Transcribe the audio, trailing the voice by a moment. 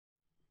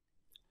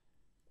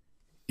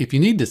If you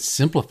need to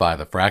simplify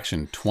the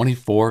fraction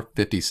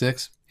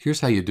 24/56, here's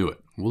how you do it.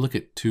 We'll look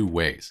at two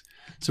ways.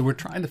 So we're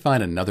trying to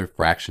find another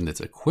fraction that's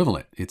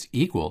equivalent. It's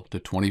equal to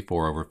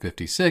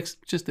 24/56,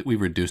 just that we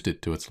reduced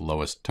it to its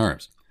lowest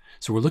terms.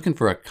 So we're looking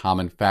for a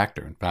common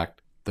factor. In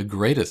fact, the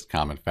greatest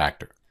common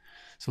factor.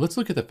 So let's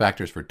look at the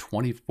factors for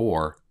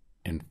 24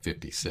 and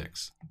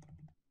 56.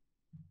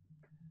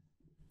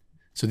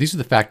 So these are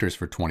the factors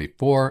for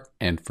 24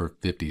 and for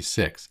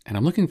 56. And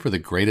I'm looking for the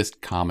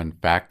greatest common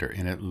factor.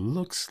 And it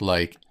looks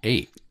like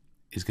 8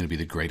 is going to be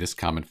the greatest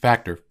common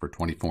factor for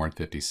 24 and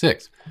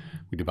 56.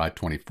 We divide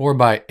 24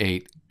 by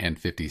 8 and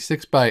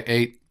 56 by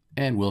 8,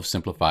 and we'll have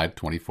simplified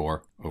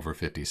 24 over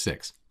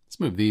 56. Let's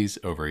move these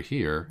over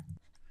here.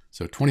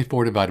 So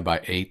 24 divided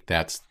by 8,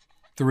 that's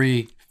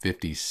 3.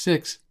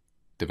 56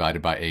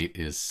 divided by 8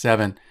 is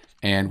 7.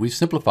 And we've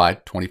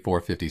simplified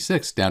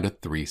 24/56 down to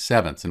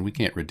 3/7, and we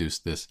can't reduce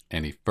this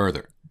any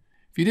further.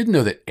 If you didn't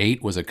know that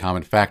 8 was a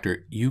common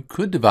factor, you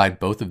could divide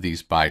both of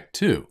these by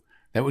 2.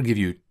 That would give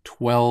you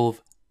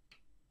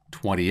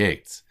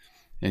 12/28,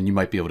 and you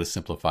might be able to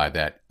simplify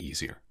that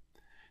easier.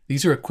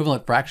 These are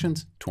equivalent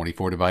fractions.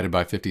 24 divided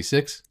by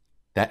 56,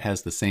 that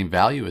has the same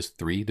value as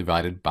 3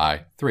 divided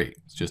by 3.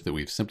 It's just that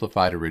we've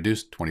simplified or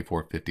reduced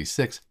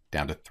 24/56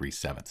 down to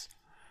 3/7.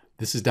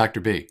 This is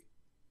Dr. B.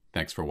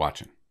 Thanks for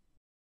watching.